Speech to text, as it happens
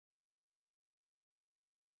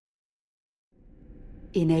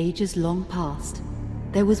In ages long past,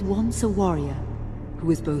 there was once a warrior who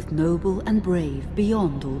was both noble and brave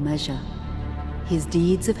beyond all measure. His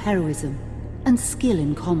deeds of heroism and skill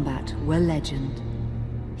in combat were legend.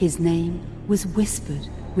 His name was whispered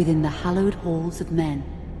within the hallowed halls of men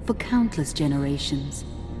for countless generations.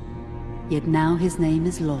 Yet now his name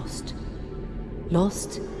is lost.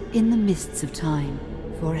 Lost in the mists of time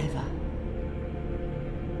forever.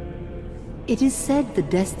 It is said that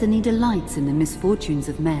destiny delights in the misfortunes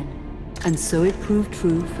of men, and so it proved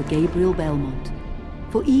true for Gabriel Belmont.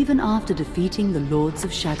 For even after defeating the Lords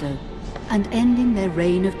of Shadow and ending their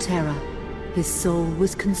reign of terror, his soul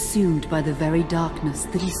was consumed by the very darkness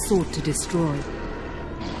that he sought to destroy,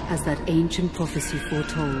 as that ancient prophecy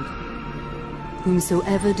foretold.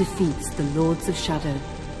 Whomsoever defeats the Lords of Shadow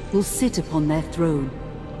will sit upon their throne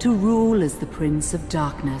to rule as the Prince of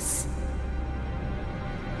Darkness.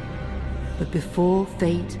 But before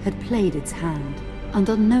fate had played its hand, and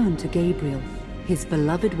unknown to Gabriel, his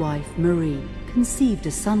beloved wife Marie conceived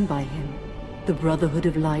a son by him. The Brotherhood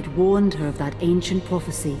of Light warned her of that ancient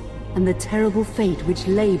prophecy and the terrible fate which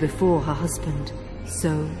lay before her husband.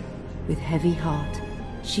 So, with heavy heart,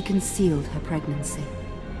 she concealed her pregnancy.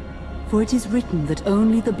 For it is written that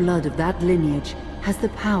only the blood of that lineage has the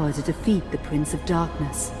power to defeat the Prince of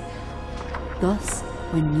Darkness. Thus,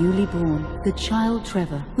 when newly born, the child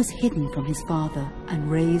Trevor was hidden from his father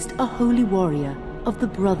and raised a holy warrior of the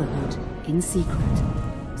Brotherhood in secret,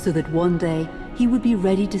 so that one day he would be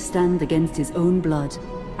ready to stand against his own blood,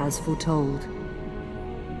 as foretold.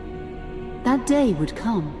 That day would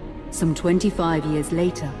come, some 25 years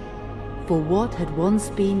later, for what had once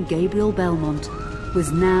been Gabriel Belmont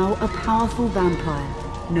was now a powerful vampire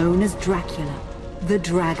known as Dracula, the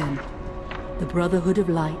Dragon. The Brotherhood of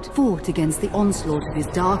Light fought against the onslaught of his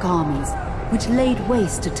dark armies, which laid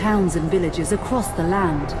waste to towns and villages across the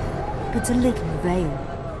land, but to little avail.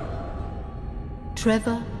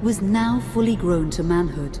 Trevor was now fully grown to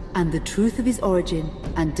manhood, and the truth of his origin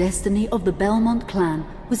and destiny of the Belmont clan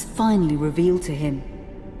was finally revealed to him.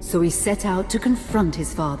 So he set out to confront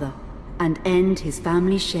his father and end his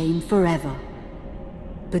family's shame forever.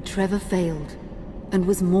 But Trevor failed and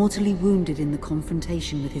was mortally wounded in the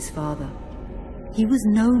confrontation with his father. He was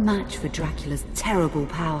no match for Dracula's terrible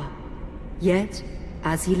power. Yet,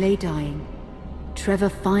 as he lay dying, Trevor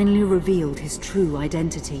finally revealed his true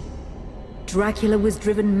identity. Dracula was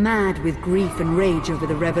driven mad with grief and rage over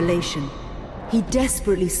the revelation. He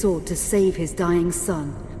desperately sought to save his dying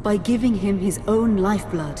son by giving him his own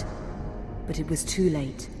lifeblood. But it was too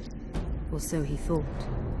late, or so he thought.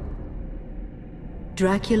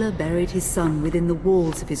 Dracula buried his son within the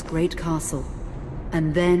walls of his great castle,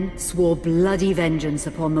 and then swore bloody vengeance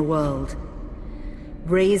upon the world.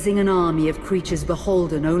 Raising an army of creatures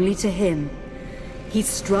beholden only to him, he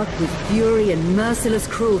struck with fury and merciless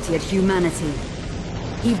cruelty at humanity.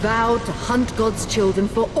 He vowed to hunt God's children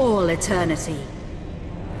for all eternity.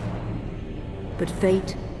 But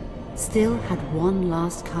fate still had one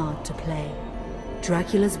last card to play.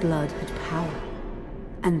 Dracula's blood had power,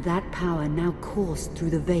 and that power now coursed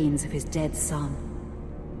through the veins of his dead son,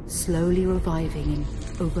 slowly reviving him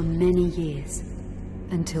over many years,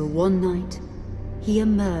 until one night he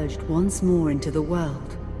emerged once more into the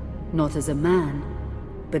world, not as a man,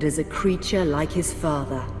 but as a creature like his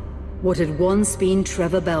father. What had once been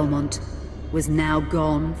Trevor Belmont was now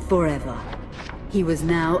gone forever. He was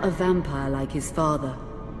now a vampire like his father.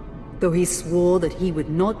 Though he swore that he would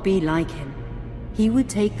not be like him, he would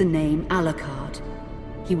take the name Alucard.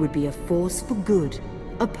 He would be a force for good,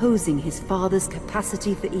 opposing his father's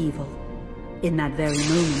capacity for evil. In that very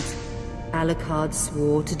moment, Alucard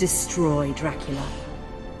swore to destroy Dracula.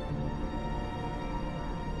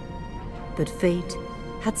 But fate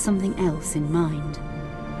had something else in mind.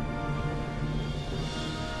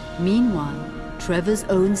 Meanwhile, Trevor's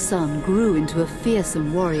own son grew into a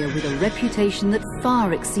fearsome warrior with a reputation that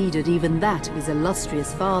far exceeded even that of his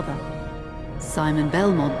illustrious father. Simon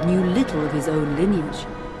Belmont knew little of his own lineage,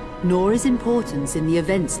 nor his importance in the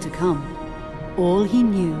events to come. All he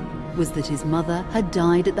knew was that his mother had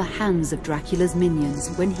died at the hands of Dracula's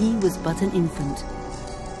minions when he was but an infant,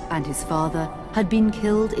 and his father had been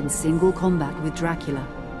killed in single combat with Dracula.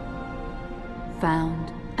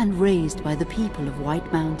 Found and raised by the people of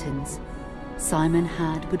White Mountains, Simon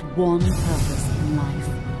had but one purpose in life: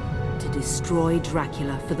 to destroy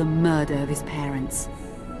Dracula for the murder of his parents.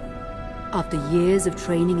 After years of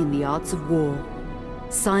training in the arts of war,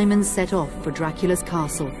 Simon set off for Dracula's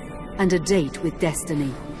castle and a date with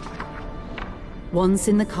destiny. Once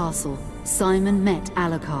in the castle, Simon met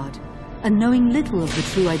Alucard, and knowing little of the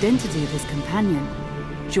true identity of his companion,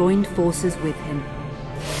 joined forces with him.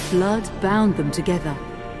 Blood bound them together,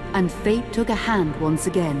 and fate took a hand once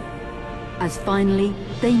again, as finally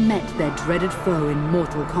they met their dreaded foe in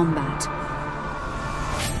mortal combat.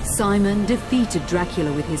 Simon defeated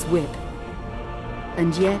Dracula with his whip,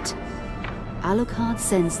 and yet Alucard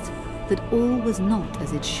sensed that all was not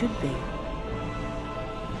as it should be.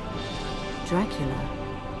 Dracula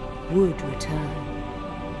would return.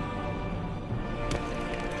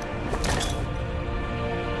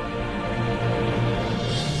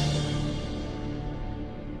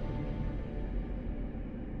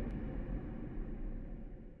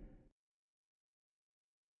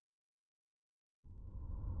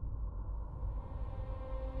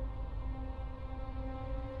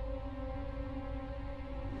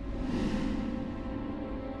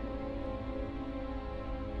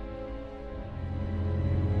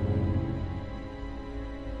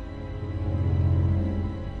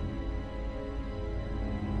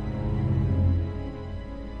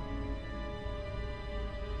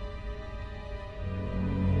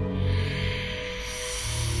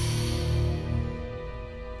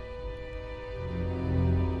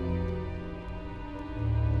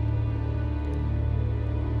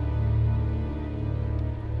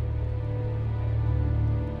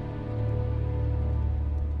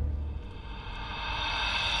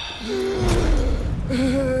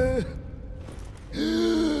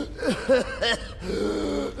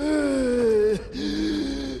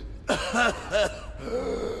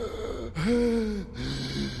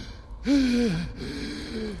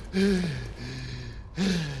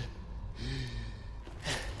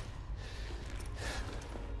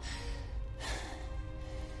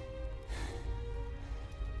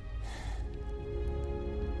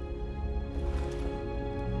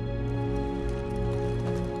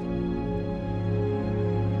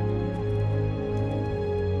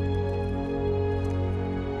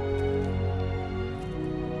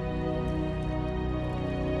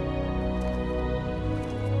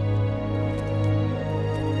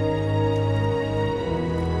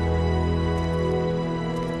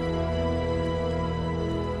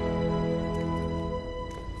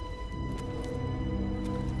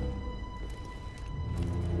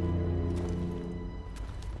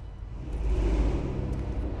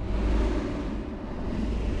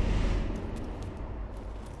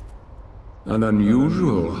 An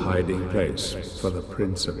unusual hiding place for the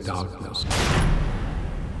Prince of Darkness.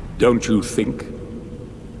 Don't you think?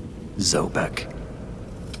 Zobek,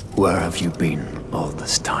 where have you been all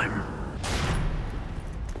this time?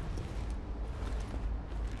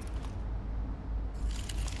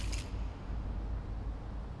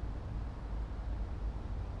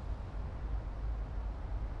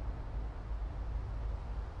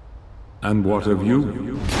 And what of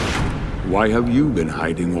you? Why have you been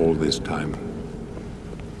hiding all this time?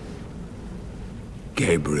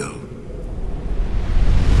 Gabriel.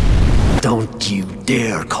 Don't you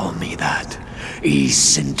dare call me that. I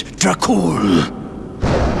sind Dracula.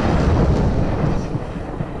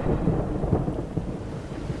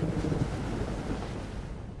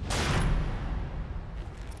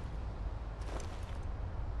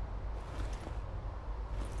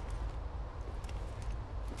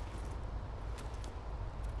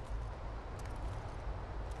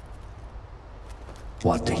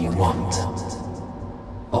 What do you want,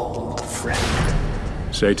 old friend?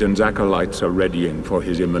 Satan's acolytes are readying for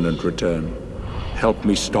his imminent return. Help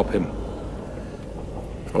me stop him.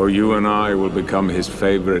 Or you and I will become his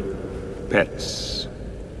favorite pets.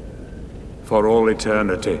 For all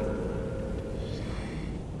eternity.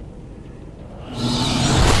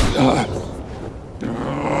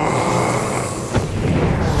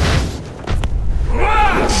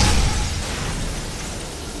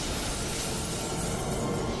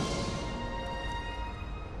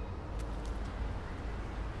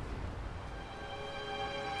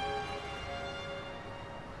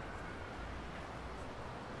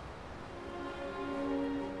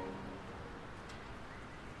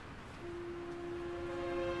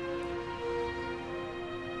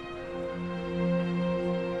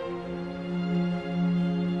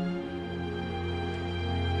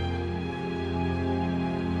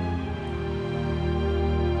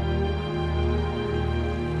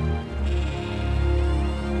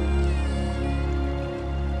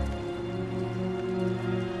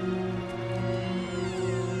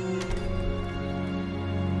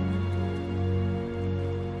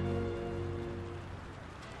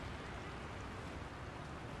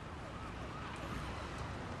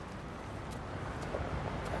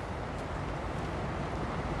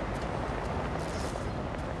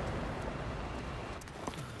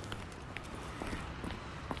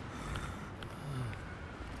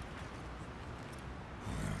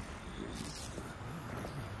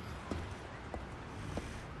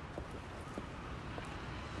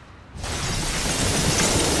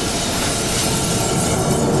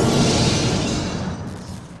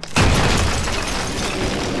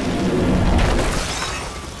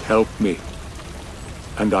 Help me,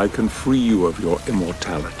 and I can free you of your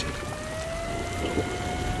immortality.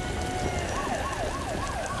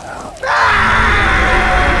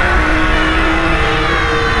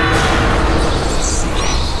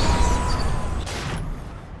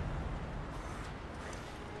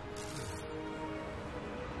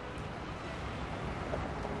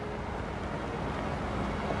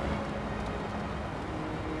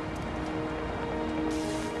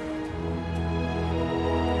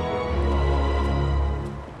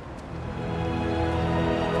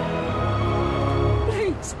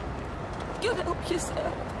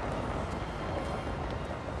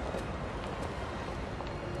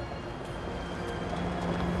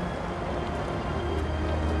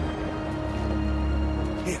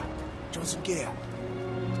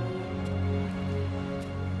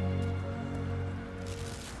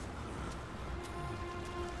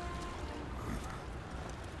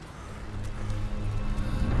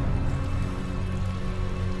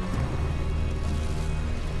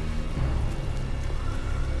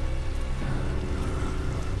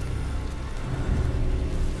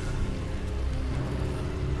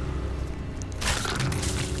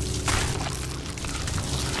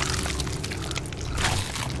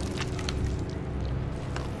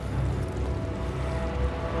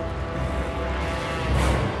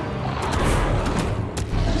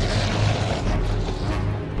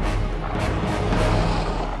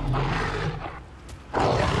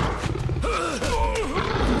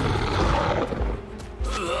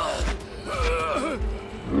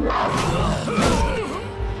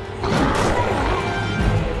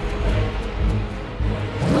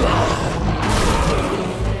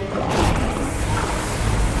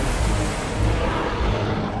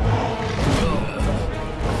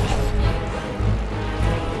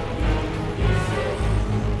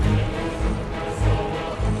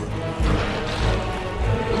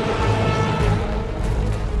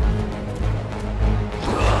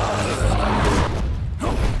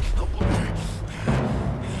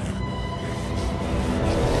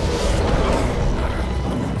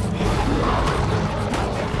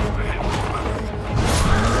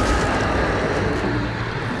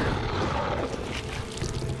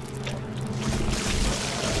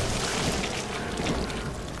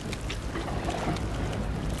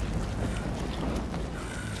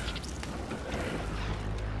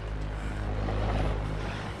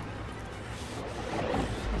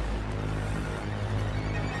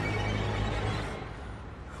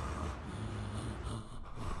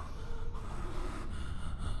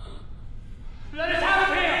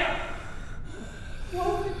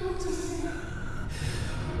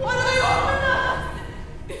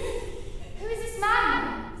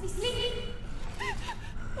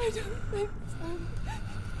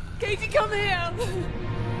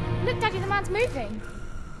 Moving.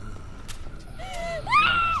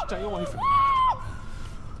 Stay away from me.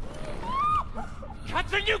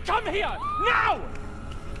 Catherine, you come here! Now!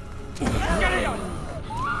 Get here!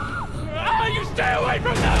 You stay away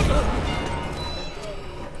from them!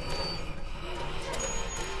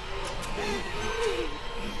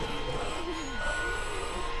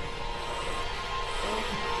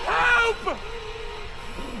 Help!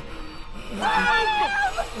 Help!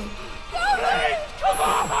 Please, come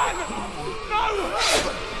on! No!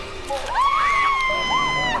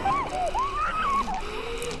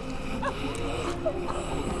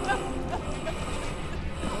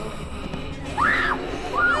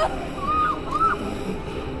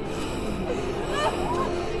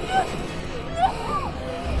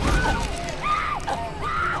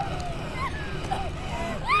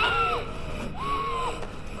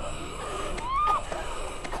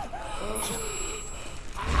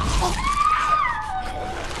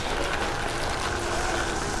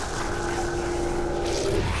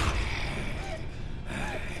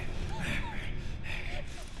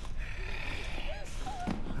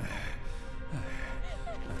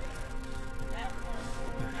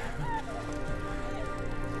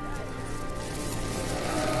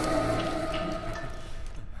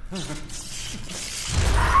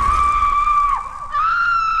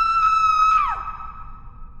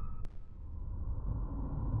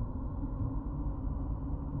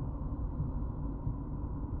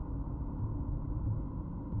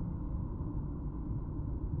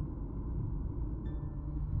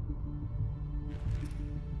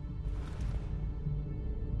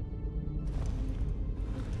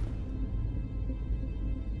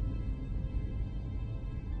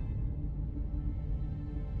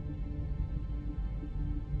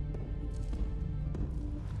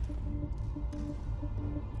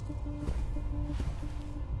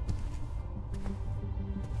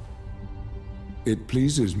 It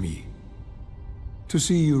pleases me to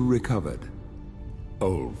see you recovered,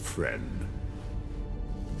 old friend.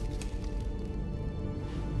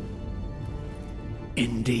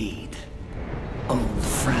 Indeed, old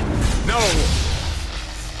friend. No!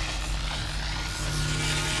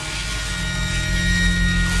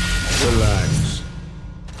 Relax.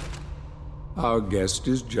 Our guest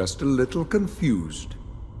is just a little confused.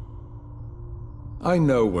 I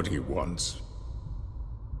know what he wants.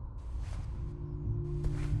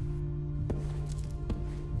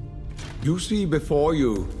 You see before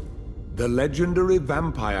you the legendary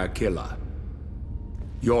vampire killer.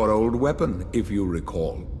 Your old weapon, if you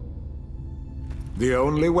recall. The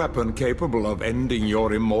only weapon capable of ending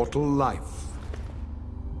your immortal life.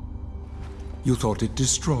 You thought it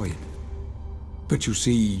destroyed. But you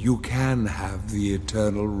see, you can have the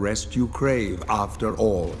eternal rest you crave after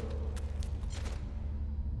all.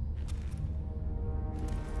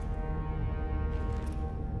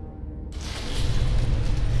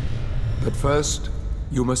 But first,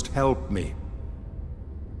 you must help me.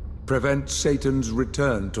 Prevent Satan's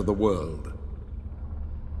return to the world.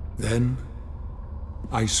 Then,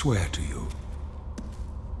 I swear to you,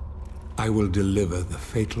 I will deliver the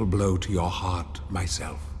fatal blow to your heart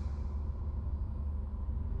myself.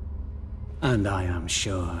 And I am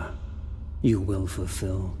sure you will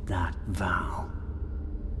fulfill that vow.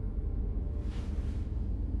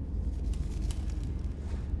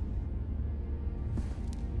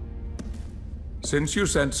 Since you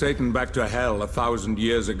sent Satan back to hell 1,000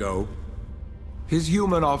 years ago, his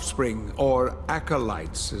human offspring, or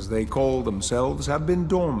acolytes as they call themselves, have been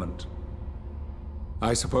dormant.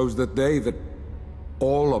 I suppose that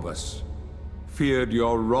all of us, feared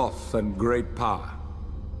your wrath and great power.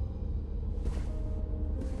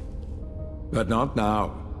 But not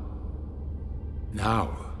now.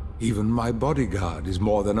 Now, even my bodyguard is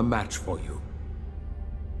more than a match for you.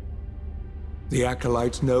 The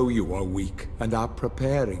acolytes know you are weak and are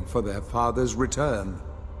preparing for their father's return.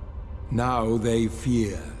 Now they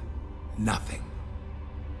fear nothing.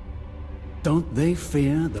 Don't they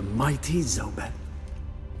fear the mighty Zobek?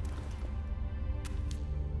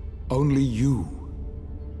 Only you,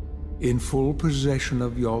 in full possession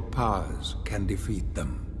of your powers, can defeat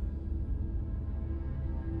them.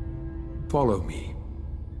 Follow me,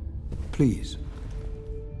 please.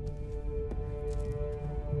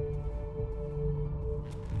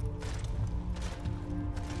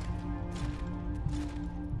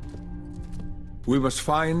 We must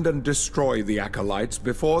find and destroy the acolytes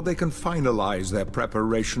before they can finalize their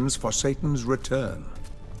preparations for Satan's return.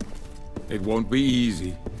 It won't be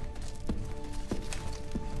easy.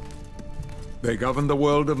 They govern the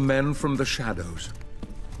world of men from the shadows.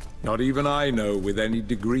 Not even I know with any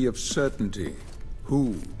degree of certainty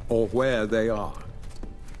who or where they are.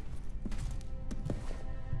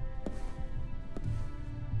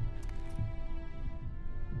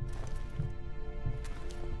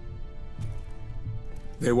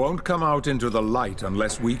 They won't come out into the light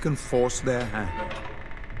unless we can force their hand.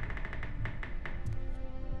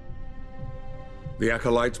 The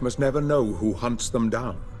acolytes must never know who hunts them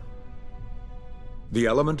down. The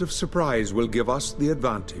element of surprise will give us the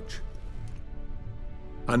advantage.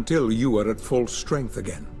 Until you are at full strength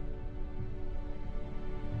again.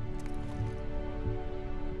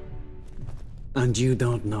 And you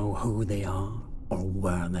don't know who they are or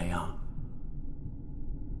where they are?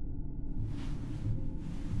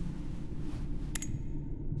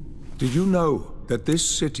 Did you know that this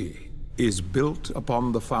city is built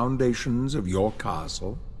upon the foundations of your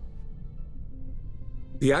castle?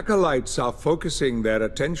 The acolytes are focusing their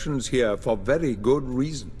attentions here for very good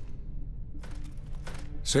reason.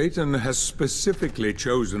 Satan has specifically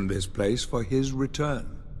chosen this place for his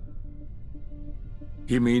return.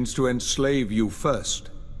 He means to enslave you first,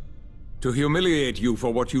 to humiliate you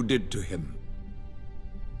for what you did to him.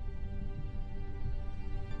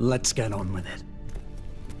 Let's get on with it.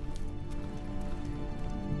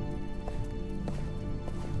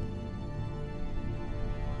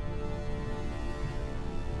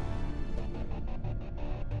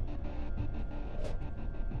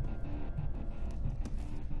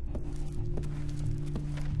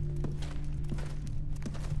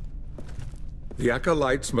 The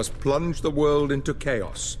acolytes must plunge the world into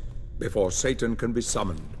chaos before Satan can be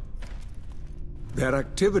summoned. Their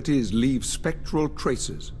activities leave spectral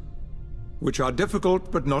traces, which are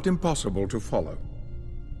difficult but not impossible to follow.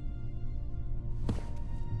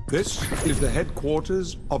 This is the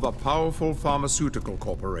headquarters of a powerful pharmaceutical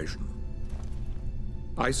corporation.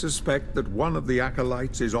 I suspect that one of the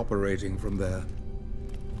acolytes is operating from there.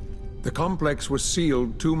 The complex was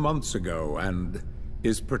sealed 2 months ago, and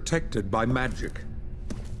is protected by magic.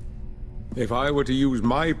 If I were to use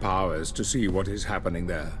my powers to see what is happening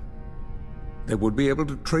there, they would be able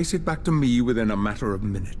to trace it back to me within a matter of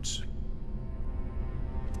minutes.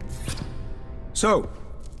 So,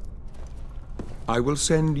 I will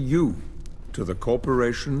send you to the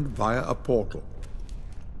corporation via a portal.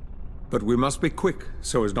 But we must be quick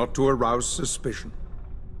so as not to arouse suspicion.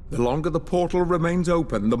 The longer the portal remains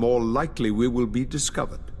open, the more likely we will be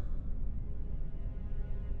discovered.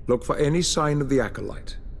 Look for any sign of the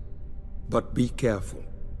acolyte, but be careful.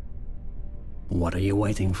 What are you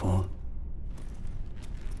waiting for?